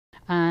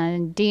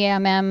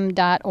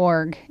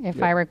dmm.org,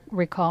 if I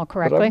recall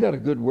correctly. But I've got a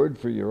good word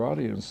for your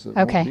audience that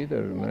won't be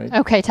there tonight.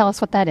 Okay, tell us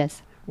what that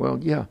is. Well,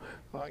 yeah,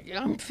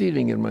 I'm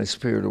feeling in my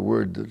spirit a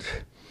word that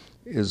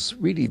is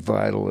really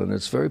vital, and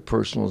it's very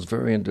personal, it's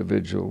very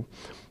individual,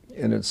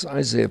 and it's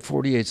Isaiah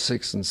 48,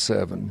 6 and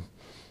 7.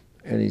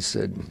 And he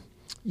said,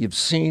 you've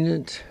seen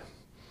it,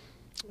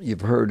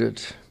 you've heard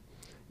it,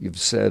 you've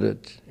said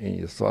it, and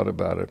you've thought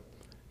about it,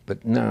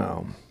 but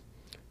now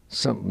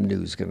something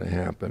new is going to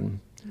happen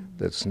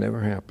that's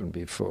never happened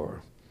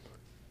before.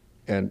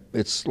 And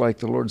it's like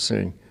the Lord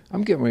saying,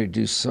 I'm getting ready to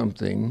do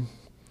something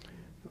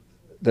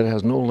that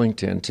has no link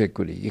to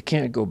antiquity. You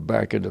can't go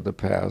back into the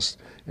past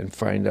and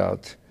find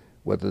out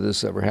whether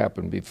this ever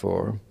happened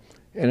before.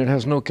 And it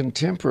has no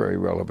contemporary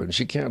relevance.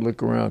 You can't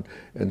look around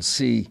and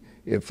see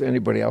if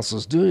anybody else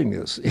is doing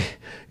this.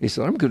 He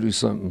said, I'm going to do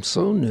something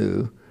so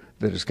new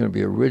that it's going to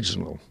be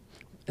original.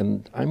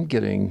 And I'm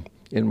getting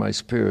in my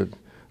spirit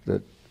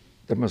that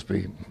there must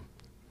be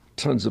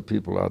tons of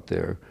people out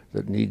there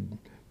that need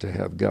to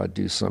have God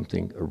do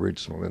something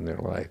original in their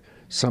life,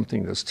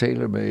 something that's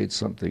tailor-made,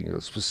 something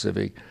that's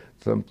specific,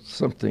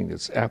 something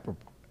that's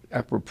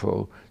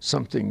apropos,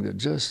 something that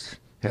just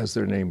has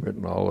their name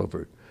written all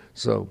over it.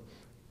 So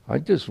I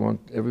just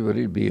want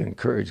everybody to be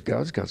encouraged.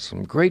 God's got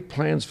some great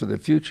plans for the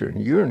future,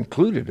 and you're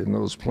included in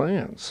those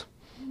plans.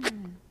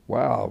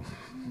 Wow.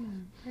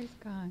 Praise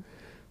God.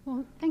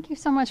 Well, thank you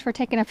so much for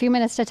taking a few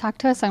minutes to talk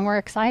to us, and we're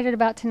excited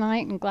about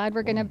tonight and glad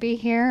we're going to be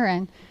here.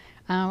 And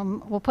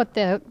we'll put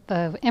the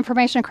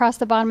information across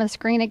the bottom of the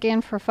screen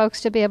again for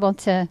folks to be able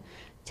to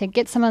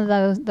get some of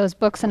those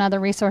books and other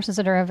resources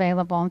that are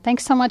available. And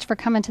thanks so much for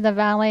coming to the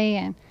Valley,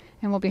 and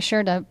we'll be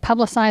sure to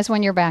publicize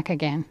when you're back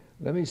again.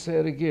 Let me say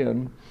it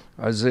again.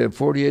 Isaiah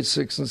 48,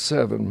 6 and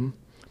 7.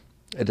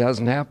 It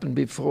hasn't happened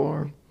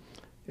before.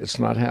 It's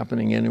not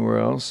happening anywhere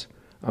else.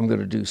 I'm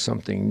going to do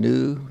something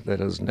new that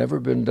has never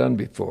been done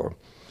before.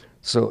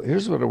 So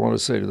here's what I want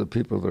to say to the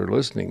people that are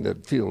listening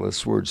that feel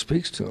this word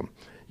speaks to them.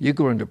 You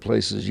go into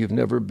places you've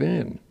never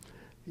been.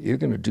 You're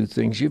going to do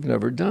things you've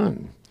never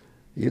done.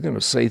 You're going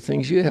to say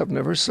things you have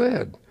never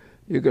said.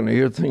 You're going to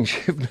hear things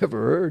you've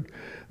never heard.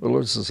 The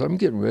Lord says, I'm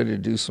getting ready to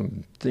do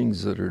some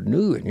things that are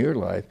new in your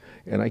life,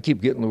 and I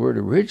keep getting the word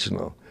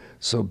original.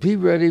 So be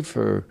ready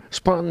for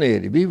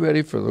spontaneity. Be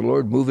ready for the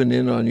Lord moving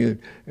in on you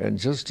and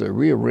just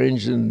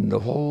rearranging the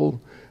whole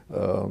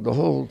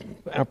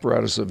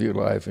apparatus of your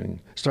life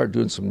and start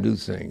doing some new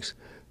things.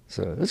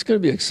 So it's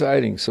going to be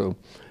exciting. So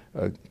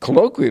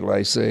colloquially,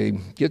 I say,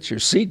 get your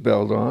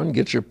seatbelt on,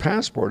 get your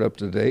passport up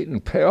to date,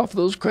 and pay off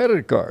those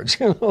credit cards.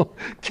 Get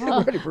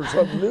ready for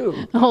something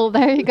new. Oh,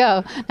 there you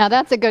go. Now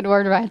that's a good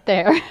word right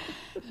there.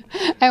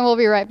 And we'll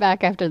be right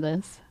back after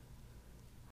this.